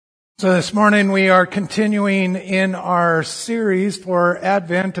So this morning we are continuing in our series for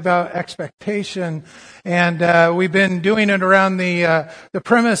Advent about expectation, and we've been doing it around the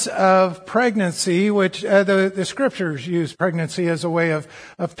premise of pregnancy, which the scriptures use pregnancy as a way of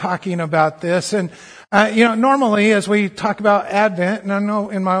talking about this. And normally as we talk about Advent, and I know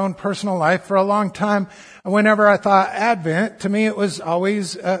in my own personal life for a long time, whenever I thought Advent, to me it was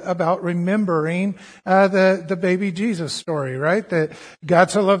always about remembering the baby Jesus story, right? That God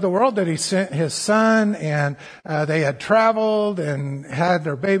so loved the world that He sent His Son, and they had traveled and had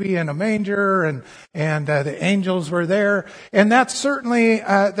their baby in a manger, and the angels were there, and that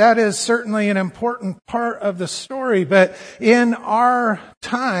is certainly an important part of the story. But in our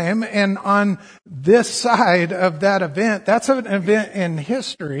time and on this side of that event, that's an event in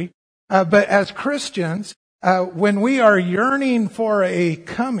history. But as Christians, when we are yearning for a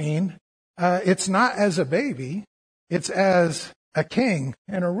coming, it's not as a baby, it's as a king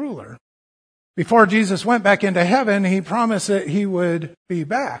and a ruler. Before Jesus went back into heaven, He promised that He would be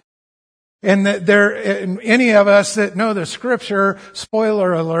back. And that any of us that know the scripture,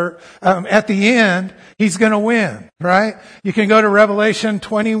 spoiler alert, at the end, He's going to win, right? You can go to Revelation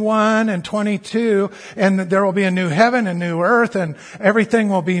 21 and 22, and there will be a new heaven, a new earth, and everything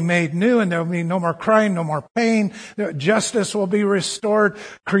will be made new, and there will be no more crying, no more pain. Justice will be restored.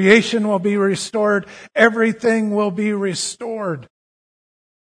 Creation will be restored. Everything will be restored.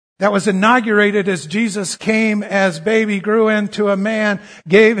 That was inaugurated as Jesus came as baby, grew into a man,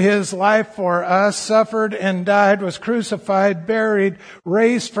 gave His life for us, suffered and died, was crucified, buried,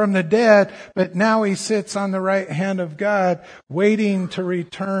 raised from the dead, but now He sits on the right hand of God, waiting to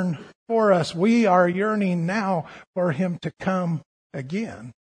return for us. We are yearning now for Him to come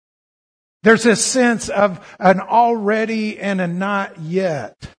again. There's this sense of an already and a not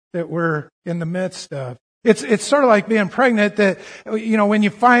yet that we're in the midst of. It's sort of like being pregnant that, when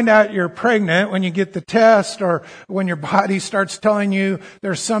you find out you're pregnant, when you get the test or when your body starts telling you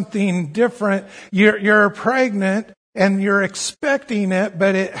there's something different, you're pregnant and you're expecting it,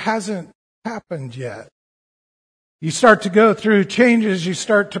 but it hasn't happened yet. You start to go through changes, you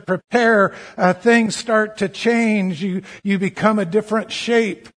start to prepare, things start to change, you become a different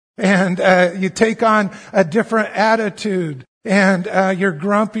shape, and you take on a different attitude, and you're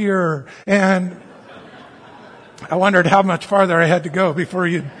grumpier, and I wondered how much farther I had to go before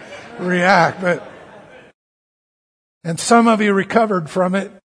you'd react, and some of you recovered from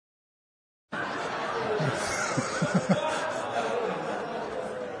it. All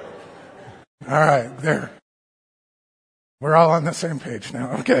right, there. We're all on the same page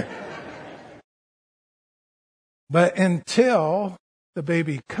now. Okay. But until the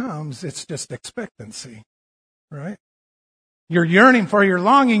baby comes, it's just expectancy, right? You're yearning for, you're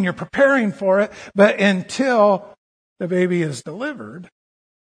longing, you're preparing for it, but until the baby is delivered,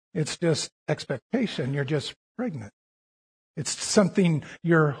 it's just expectation. You're just pregnant. It's something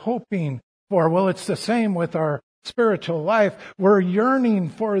you're hoping for. Well, it's the same with our spiritual life. We're yearning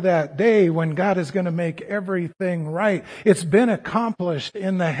for that day when God is going to make everything right. It's been accomplished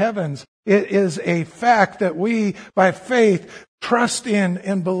in the heavens. It is a fact that we, by faith, trust in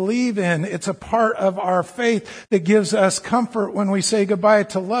and believe in. It's a part of our faith that gives us comfort when we say goodbye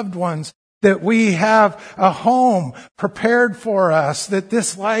to loved ones, that we have a home prepared for us, that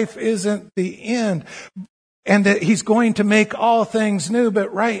this life isn't the end, and that He's going to make all things new.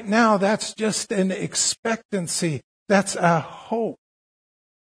 But right now, that's just an expectancy. That's a hope.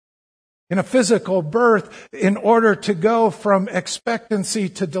 In a physical birth, in order to go from expectancy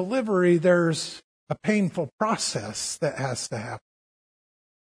to delivery, there's a painful process that has to happen.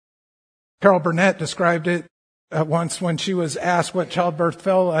 Carol Burnett described it once when she was asked what childbirth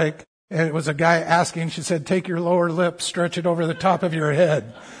felt like. And it was a guy asking, she said, "Take your lower lip, stretch it over the top of your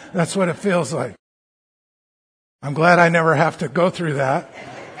head." That's what it feels like. I'm glad I never have to go through that.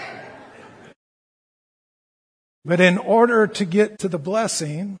 But in order to get to the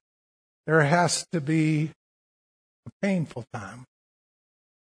blessing, there has to be a painful time.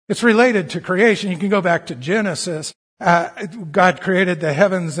 It's related to creation. You can go back to Genesis. God created the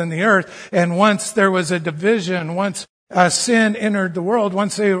heavens and the earth. And once there was a division, once sin entered the world,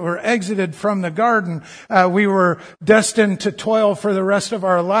 once they were exited from the garden, we were destined to toil for the rest of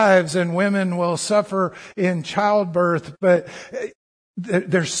our lives, and women will suffer in childbirth. But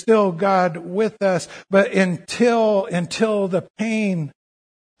there's still God with us. But until the pain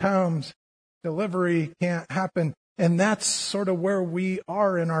comes, delivery can't happen. And that's sort of where we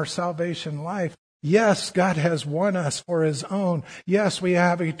are in our salvation life. Yes, God has won us for His own. Yes, we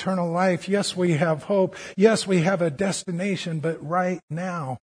have eternal life. Yes, we have hope. Yes, we have a destination. But right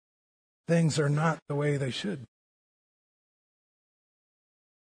now, things are not the way they should.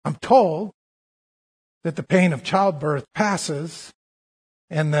 I'm told that the pain of childbirth passes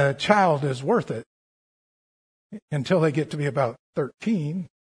and the child is worth it until they get to be about 13.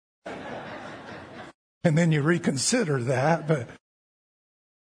 And then you reconsider that.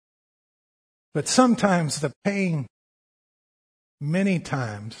 But sometimes the pain, many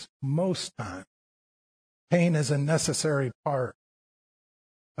times, most times, pain is a necessary part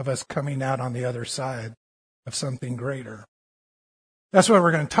of us coming out on the other side of something greater. That's what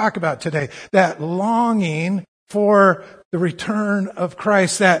we're going to talk about today. That longing for the return of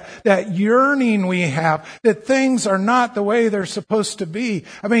Christ, that yearning we have, that things are not the way they're supposed to be.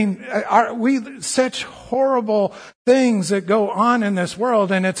 I mean, such horrible things that go on in this world,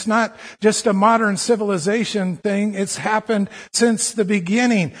 and it's not just a modern civilization thing. It's happened since the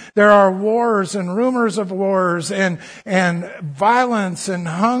beginning. There are wars and rumors of wars and violence and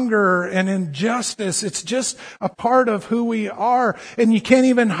hunger and injustice. It's just a part of who we are, and you can't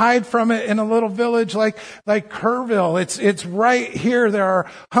even hide from it in a little village like Kerrville. It's right here. There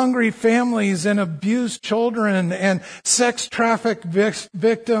are hungry families and abused children and sex trafficked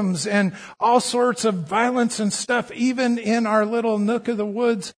victims and all sorts of violence and stuff, even in our little nook of the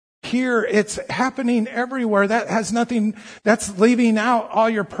woods here. It's happening everywhere. That's leaving out all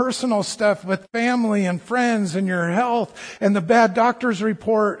your personal stuff with family and friends and your health and the bad doctor's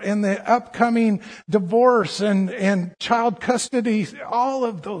report and the upcoming divorce and child custody. All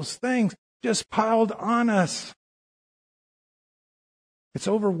of those things just piled on us. It's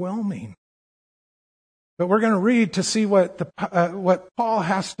overwhelming. But we're going to read to see what Paul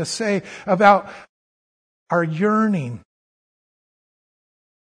has to say about our yearning.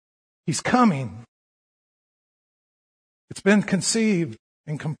 He's coming. It's been conceived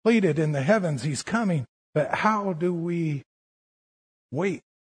and completed in the heavens. He's coming. But how do we wait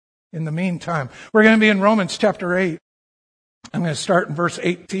in the meantime? We're going to be in Romans chapter 8. I'm going to start in verse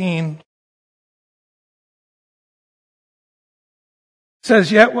 18. It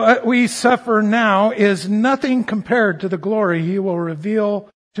says, "Yet what we suffer now is nothing compared to the glory He will reveal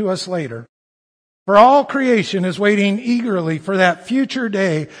to us later. For all creation is waiting eagerly for that future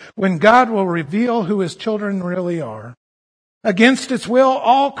day when God will reveal who His children really are. Against its will,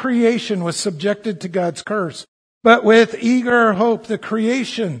 all creation was subjected to God's curse. But with eager hope, the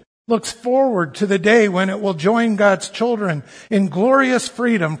creation looks forward to the day when it will join God's children in glorious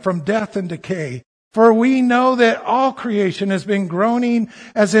freedom from death and decay. For we know that all creation has been groaning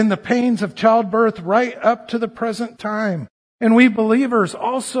as in the pains of childbirth right up to the present time. And we believers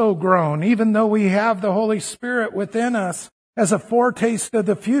also groan, even though we have the Holy Spirit within us as a foretaste of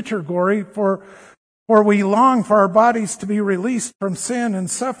the future glory, for we long for our bodies to be released from sin and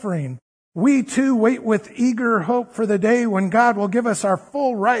suffering. We too wait with eager hope for the day when God will give us our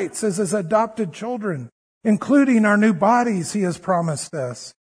full rights as His adopted children, including our new bodies He has promised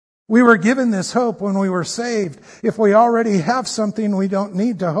us. We were given this hope when we were saved. If we already have something, we don't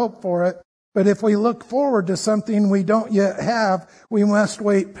need to hope for it. But if we look forward to something we don't yet have, we must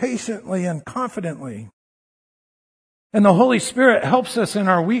wait patiently and confidently. And the Holy Spirit helps us in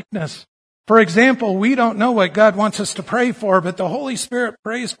our weakness. For example, we don't know what God wants us to pray for, but the Holy Spirit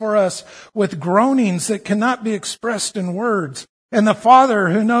prays for us with groanings that cannot be expressed in words. And the Father,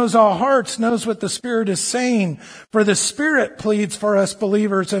 who knows all hearts, knows what the Spirit is saying. For the Spirit pleads for us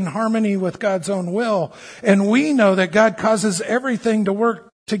believers in harmony with God's own will. And we know that God causes everything to work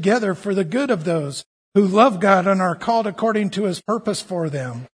together for the good of those who love God and are called according to His purpose for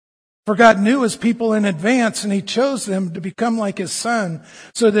them. For God knew His people in advance, and He chose them to become like His Son,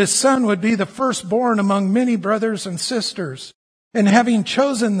 so that His Son would be the firstborn among many brothers and sisters. And having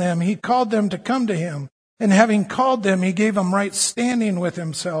chosen them, He called them to come to Him. And having called them, He gave them right standing with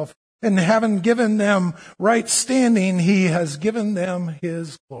Himself. And having given them right standing, He has given them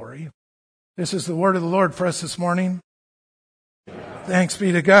His glory." This is the word of the Lord for us this morning. Thanks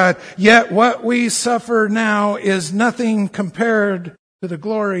be to God. "Yet what we suffer now is nothing compared to the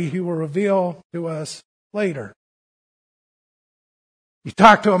glory He will reveal to us later." You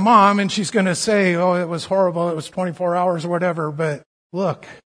talk to a mom and she's going to say, "Oh, it was horrible. It was 24 hours or whatever." But look,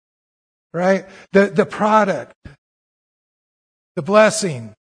 right? The product, the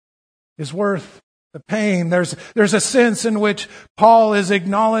blessing is worth the pain. There's a sense in which Paul is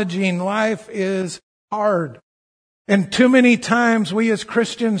acknowledging life is hard. And too many times we as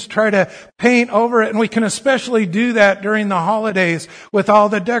Christians try to paint over it, and we can especially do that during the holidays with all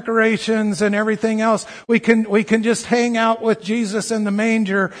the decorations and everything else. We can just hang out with Jesus in the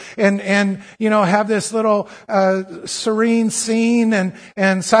manger and have this little serene scene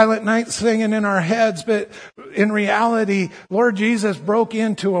and Silent Night singing in our heads. But in reality, Lord Jesus broke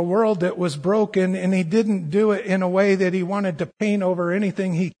into a world that was broken, and He didn't do it in a way that He wanted to paint over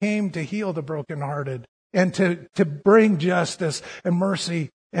anything. He came to heal the brokenhearted and to bring justice and mercy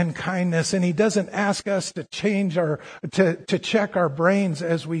and kindness. And He doesn't ask us to change to check our brains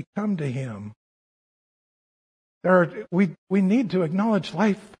as we come to Him. We need to acknowledge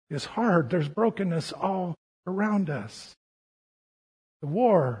life is hard. There's brokenness all around us. The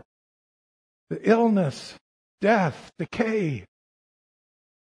war, the illness, death, decay.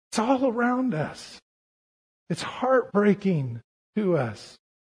 It's all around us. It's heartbreaking to us.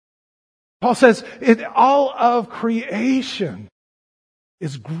 Paul says, all of creation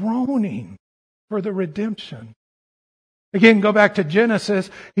is groaning for the redemption. Again, go back to Genesis.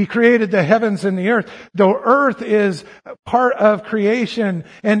 He created the heavens and the earth. The earth is part of creation,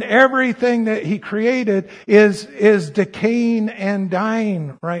 and everything that He created is decaying and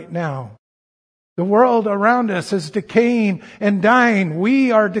dying right now. The world around us is decaying and dying.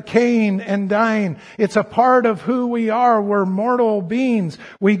 We are decaying and dying. It's a part of who we are. We're mortal beings.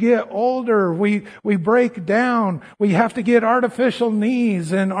 We get older. We break down. We have to get artificial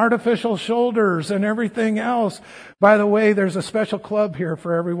knees and artificial shoulders and everything else. By the way, there's a special club here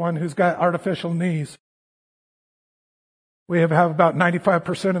for everyone who's got artificial knees. We have about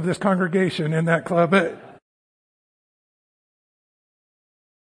 95% of this congregation in that club.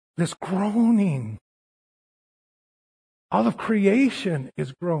 This groaning. All of creation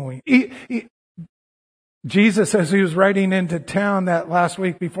is growing. Jesus, as He was riding into town that last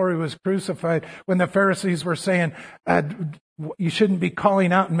week before He was crucified, when the Pharisees were saying, you shouldn't be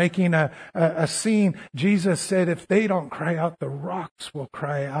calling out and making a scene, Jesus said, if they don't cry out, the rocks will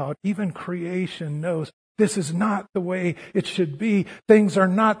cry out. Even creation knows this is not the way it should be. Things are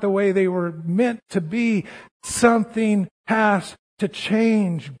not the way they were meant to be. Something has to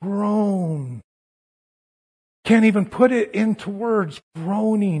change. Groan. Can't even put it into words.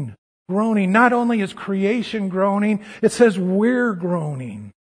 Groaning. Not only is creation groaning, it says we're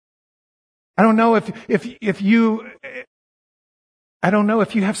groaning. I don't know if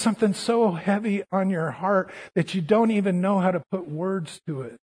you have something so heavy on your heart that you don't even know how to put words to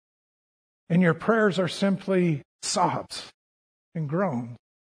it. And your prayers are sobs and groans.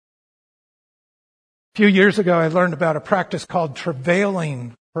 A few years ago, I learned about a practice called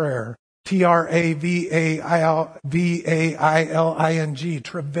travailing prayer. Travailing,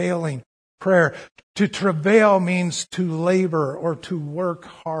 travailing prayer. To travail means to labor or to work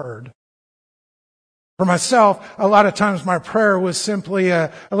hard. For myself, a lot of times my prayer was simply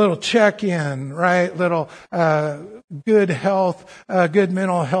a little check-in, right? Little good health, good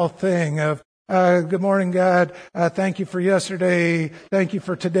mental health thing of, good morning, God. Thank you for yesterday. Thank you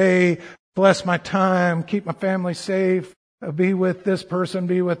for today. Bless my time. Keep my family safe. Be with this person.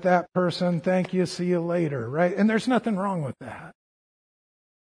 Be with that person. Thank you. See you later, right? And there's nothing wrong with that.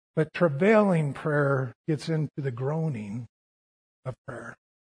 But travailing prayer gets into the groaning of prayer,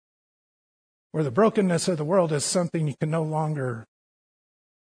 where the brokenness of the world is something you can no longer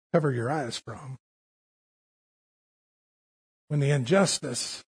cover your eyes from. When the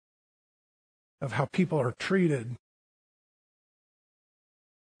injustice of how people are treated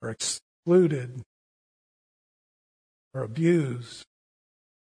or excluded or abused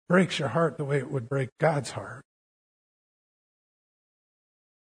breaks your heart the way it would break God's heart.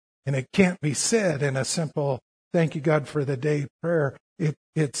 And it can't be said in a simple, thank you, God, for the day prayer.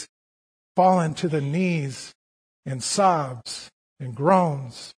 It's fallen to the knees in sobs and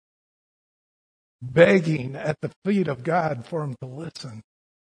groans, begging at the feet of God for Him to listen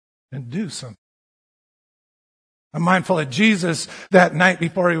and do something. I'm mindful of Jesus that night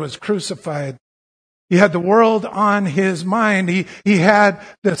before He was crucified. He had the world on His mind. He had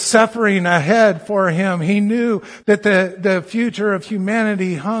the suffering ahead for Him. He knew that the future of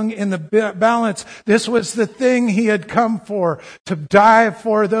humanity hung in the balance. This was the thing He had come for, to die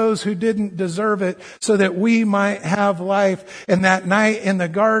for those who didn't deserve it so that we might have life. And that night in the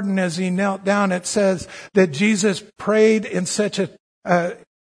garden as He knelt down, it says that Jesus prayed in such a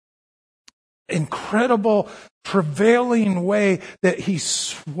incredible, travailing way that He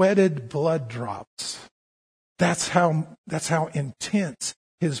sweated blood drops. That's how intense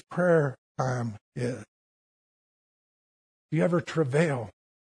His prayer time is. Do you ever travail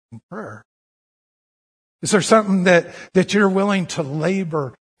in prayer? Is there something that you're willing to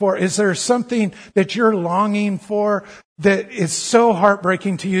labor for? Is there something that you're longing for that is so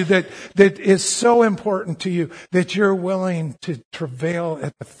heartbreaking to you, that is so important to you, that you're willing to travail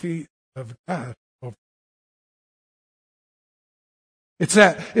at the feet of God? It's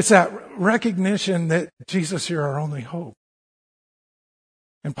that recognition that Jesus, you're our only hope.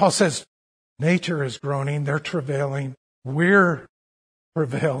 And Paul says, nature is groaning, they're travailing, we're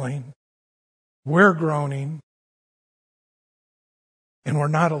travailing, we're groaning, and we're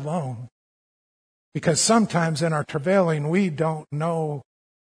not alone. Because sometimes in our travailing, we don't know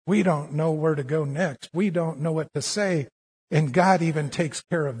where to go next. We don't know what to say. And God even takes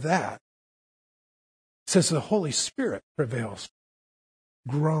care of that. It says the Holy Spirit travails,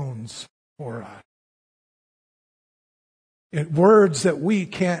 groans for us. In words that we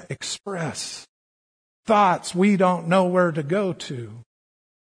can't express. Thoughts we don't know where to go to.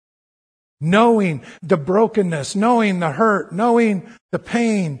 Knowing the brokenness, knowing the hurt, knowing the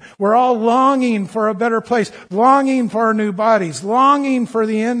pain. We're all longing for a better place, longing for our new bodies, longing for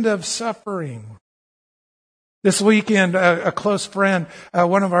the end of suffering. This weekend, a close friend,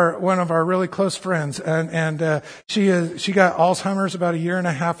 one of our really close friends, and she got Alzheimer's about 1.5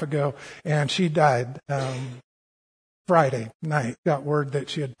 years ago, and she died Friday night. Got word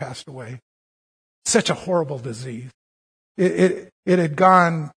that she had passed away. Such a horrible disease. It had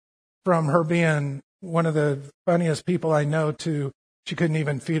gone from her being one of the funniest people I know to she couldn't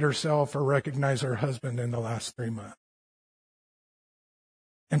even feed herself or recognize her husband in the last 3 months.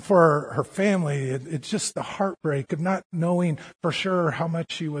 And for her family, it's just the heartbreak of not knowing for sure how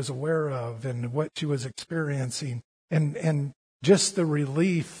much she was aware of and what she was experiencing. And just the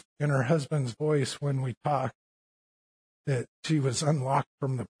relief in her husband's voice when we talked that she was unlocked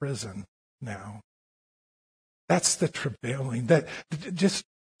from the prison now. That's the travailing. That just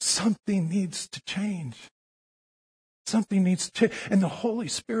something needs to change. Something needs to change. And the Holy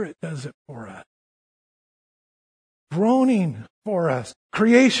Spirit does it for us. Groaning for us.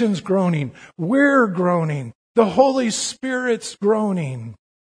 Creation's groaning. We're groaning. The Holy Spirit's groaning.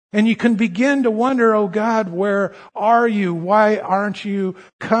 And you can begin to wonder, oh God, where are you? Why aren't you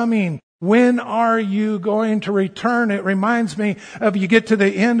coming? When are you going to return? It reminds me of you get to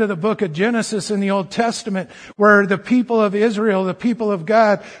the end of the book of Genesis in the Old Testament where the people of Israel, the people of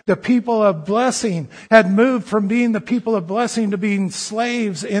God, the people of blessing had moved from being the people of blessing to being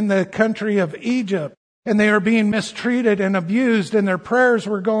slaves in the country of Egypt. And they were being mistreated and abused and their prayers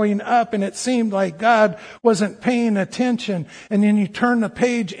were going up and it seemed like God wasn't paying attention. And then you turn the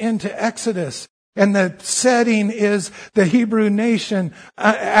page into Exodus. And the setting is the Hebrew nation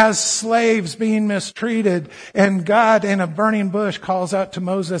as slaves being mistreated. And God in a burning bush calls out to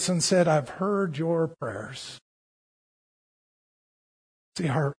Moses and said, I've heard your prayers. See,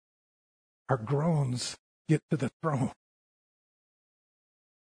 our groans get to the throne.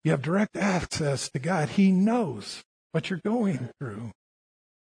 You have direct access to God. He knows what you're going through.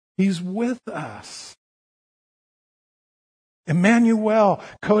 He's with us. Emmanuel,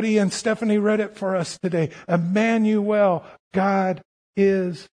 Cody and Stephanie read it for us today. Emmanuel, God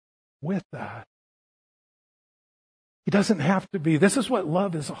is with us. He doesn't have to be. This is what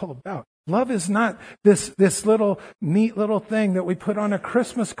love is all about. Love is not this little neat little thing that we put on a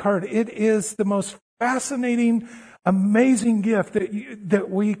Christmas card. It is the most fascinating, amazing gift that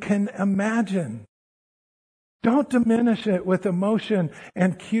we can imagine. Don't diminish it with emotion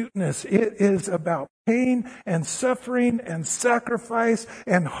and cuteness. It is about pain and suffering and sacrifice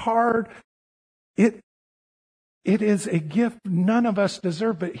and hard. It is a gift none of us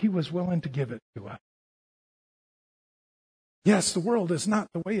deserve, but He was willing to give it to us. Yes, the world is not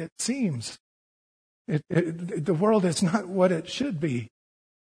the way it seems. The world is not what it should be.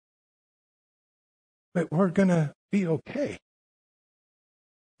 But we're going to be okay.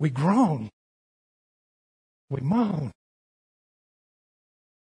 We groan. We moan.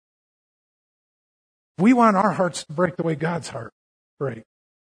 We want our hearts to break the way God's heart breaks.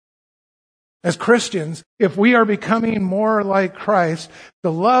 As Christians, if we are becoming more like Christ,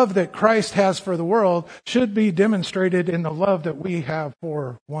 the love that Christ has for the world should be demonstrated in the love that we have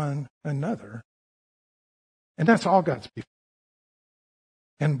for one another. And that's all God's people.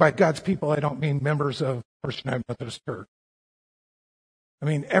 And by God's people, I don't mean members of First United Methodist Church. I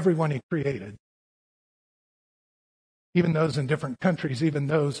mean everyone He created. Even those in different countries, even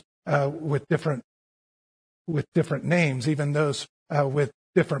those with different names, even those with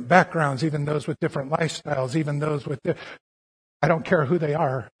different backgrounds, even those with different lifestyles, even those with... I don't care who they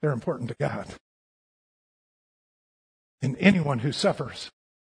are, they're important to God. And anyone who suffers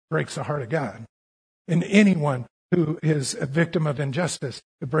breaks the heart of God. And anyone who is a victim of injustice,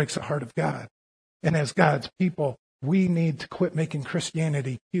 it breaks the heart of God. And as God's people, We need to quit making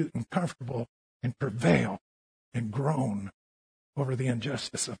Christianity cute and comfortable and prevail and groan over the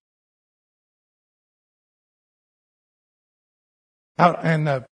injustice of it. Out in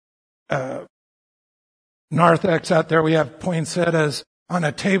the narthex out there, we have poinsettias on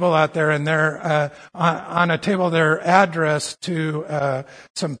a table out there, and they're on a table they're addressed to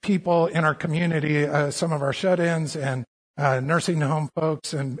some people in our community, some of our shut-ins and nursing home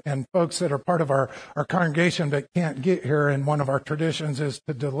folks and folks that are part of our congregation but can't get here. And one of our traditions is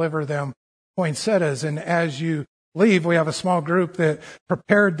to deliver them poinsettias. And as you leave, we have a small group that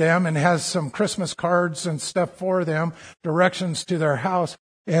prepared them and has some Christmas cards and stuff for them, directions to their house.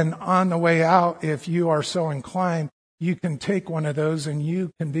 And on the way out, if you are so inclined, you can take one of those and you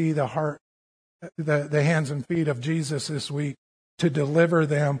can be the heart, the hands and feet of Jesus this week to deliver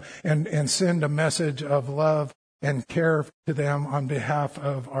them and send a message of love and care to them on behalf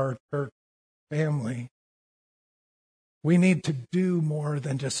of our church family. We need to do more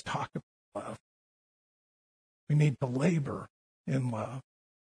than just talk about love. We need to labor in love.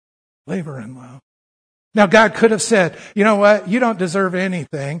 Labor in love. Now, God could have said, you know what, you don't deserve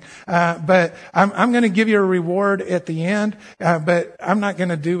anything, but I'm going to give you a reward at the end, but I'm not going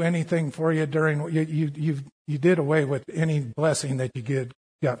to do anything for you during, you did away with any blessing that you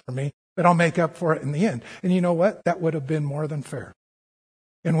got from me, but I'll make up for it in the end. And you know what? That would have been more than fair.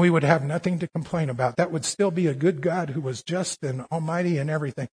 And we would have nothing to complain about. That would still be a good God who was just and almighty and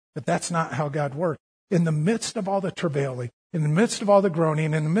everything. But that's not how God works. In the midst of all the travailing, in the midst of all the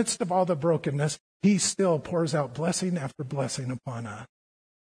groaning, in the midst of all the brokenness, He still pours out blessing after blessing upon us.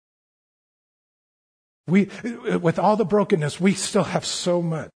 With all the brokenness, we still have so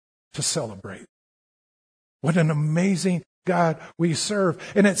much to celebrate. What an amazing God we serve.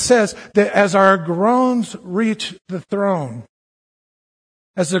 And it says that as our groans reach the throne,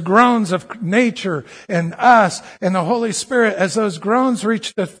 as the groans of nature and us and the Holy Spirit, as those groans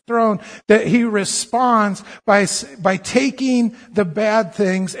reach the throne, that He responds by taking the bad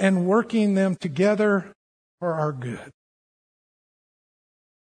things and working them together for our good.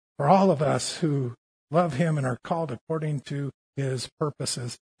 For all of us who love Him and are called according to His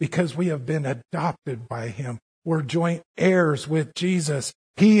purposes, because we have been adopted by Him. We're joint heirs with Jesus.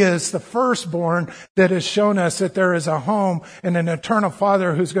 He is the firstborn that has shown us that there is a home and an eternal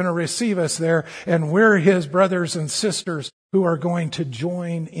Father who's going to receive us there. And we're His brothers and sisters who are going to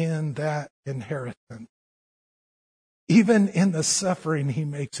join in that inheritance. Even in the suffering, He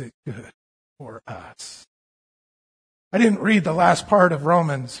makes it good for us. I didn't read the last part of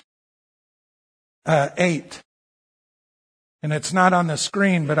Romans 8. And it's not on the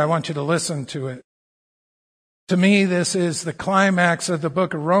screen, but I want you to listen to it. To me, this is the climax of the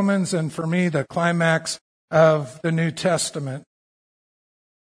book of Romans, and for me, the climax of the New Testament.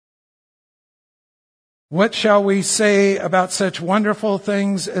 What shall we say about such wonderful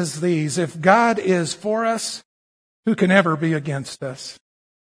things as these? If God is for us, who can ever be against us?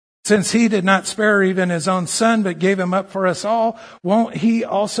 Since He did not spare even His own Son, but gave Him up for us all, won't He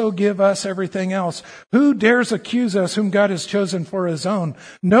also give us everything else? Who dares accuse us whom God has chosen for His own?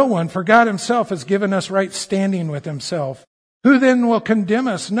 No one, for God Himself has given us right standing with Himself. Who then will condemn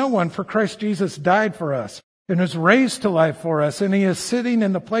us? No one, for Christ Jesus died for us and was raised to life for us, and He is sitting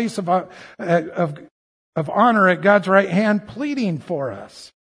in the place of honor at God's right hand, pleading for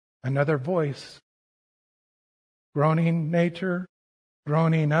us. Another voice. Groaning nature.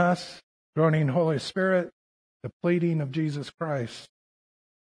 Groaning us, groaning Holy Spirit, the pleading of Jesus Christ.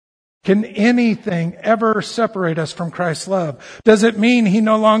 Can anything ever separate us from Christ's love? Does it mean He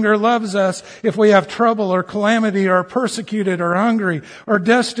no longer loves us if we have trouble or calamity or are persecuted or hungry or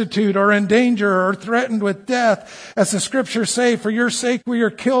destitute or in danger or threatened with death? As the Scriptures say, for your sake we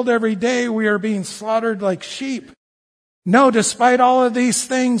are killed every day. We are being slaughtered like sheep. No, despite all of these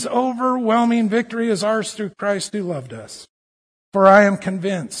things, overwhelming victory is ours through Christ who loved us. For I am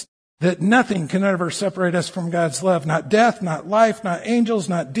convinced that nothing can ever separate us from God's love. Not death, not life, not angels,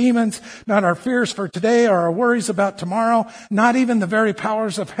 not demons, not our fears for today or our worries about tomorrow. Not even the very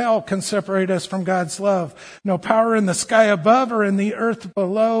powers of hell can separate us from God's love. No power in the sky above or in the earth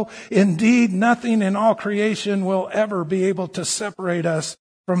below. Indeed, nothing in all creation will ever be able to separate us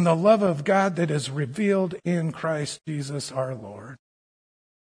from the love of God that is revealed in Christ Jesus our Lord.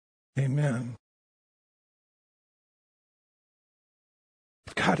 Amen.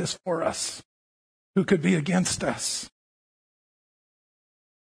 If God is for us, who could be against us?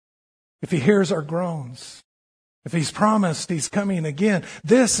 If He hears our groans, if He's promised He's coming again,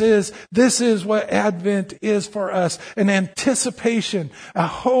 this is what Advent is for us. An anticipation, a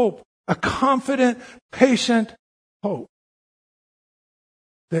hope, a confident, patient hope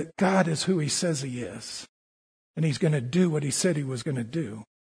that God is who He says He is. And he's going to do what he said he was going to do.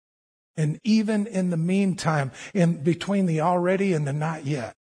 And even in the meantime, in between the already and the not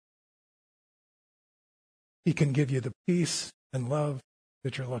yet, he can give you the peace and love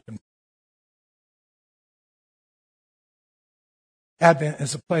that you're looking for. Advent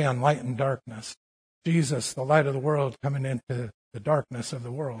is a play on light and darkness. Jesus, the light of the world, coming into the darkness of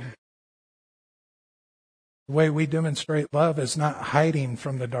the world. The way we demonstrate love is not hiding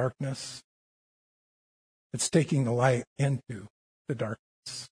from the darkness. It's taking the light into the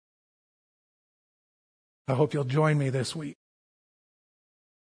darkness. I hope you'll join me this week.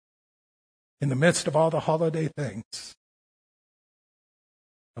 In the midst of all the holiday things,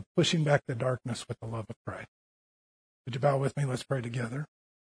 of pushing back the darkness with the love of Christ. Would you bow with me? Let's pray together.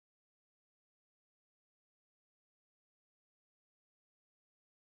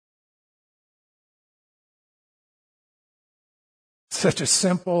 Such a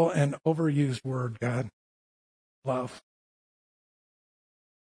simple and overused word, God. Love.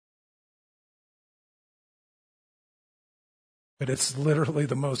 But it's literally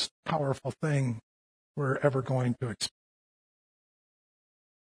the most powerful thing we're ever going to experience.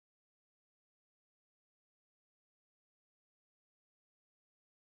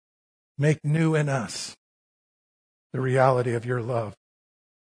 Make new in us the reality of your love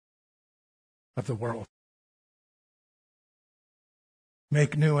of the world.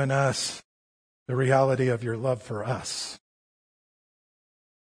 Make new in us the reality of your love for us.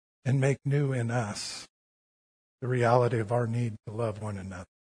 And make new in us the reality of our need to love one another.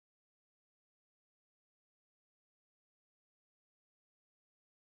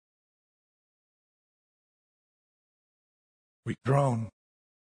 We groan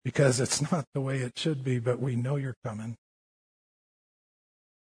because it's not the way it should be, but we know you're coming.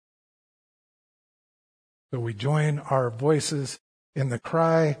 So we join our voices in the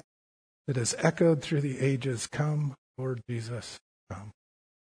cry that has echoed through the ages, come, Lord Jesus, come.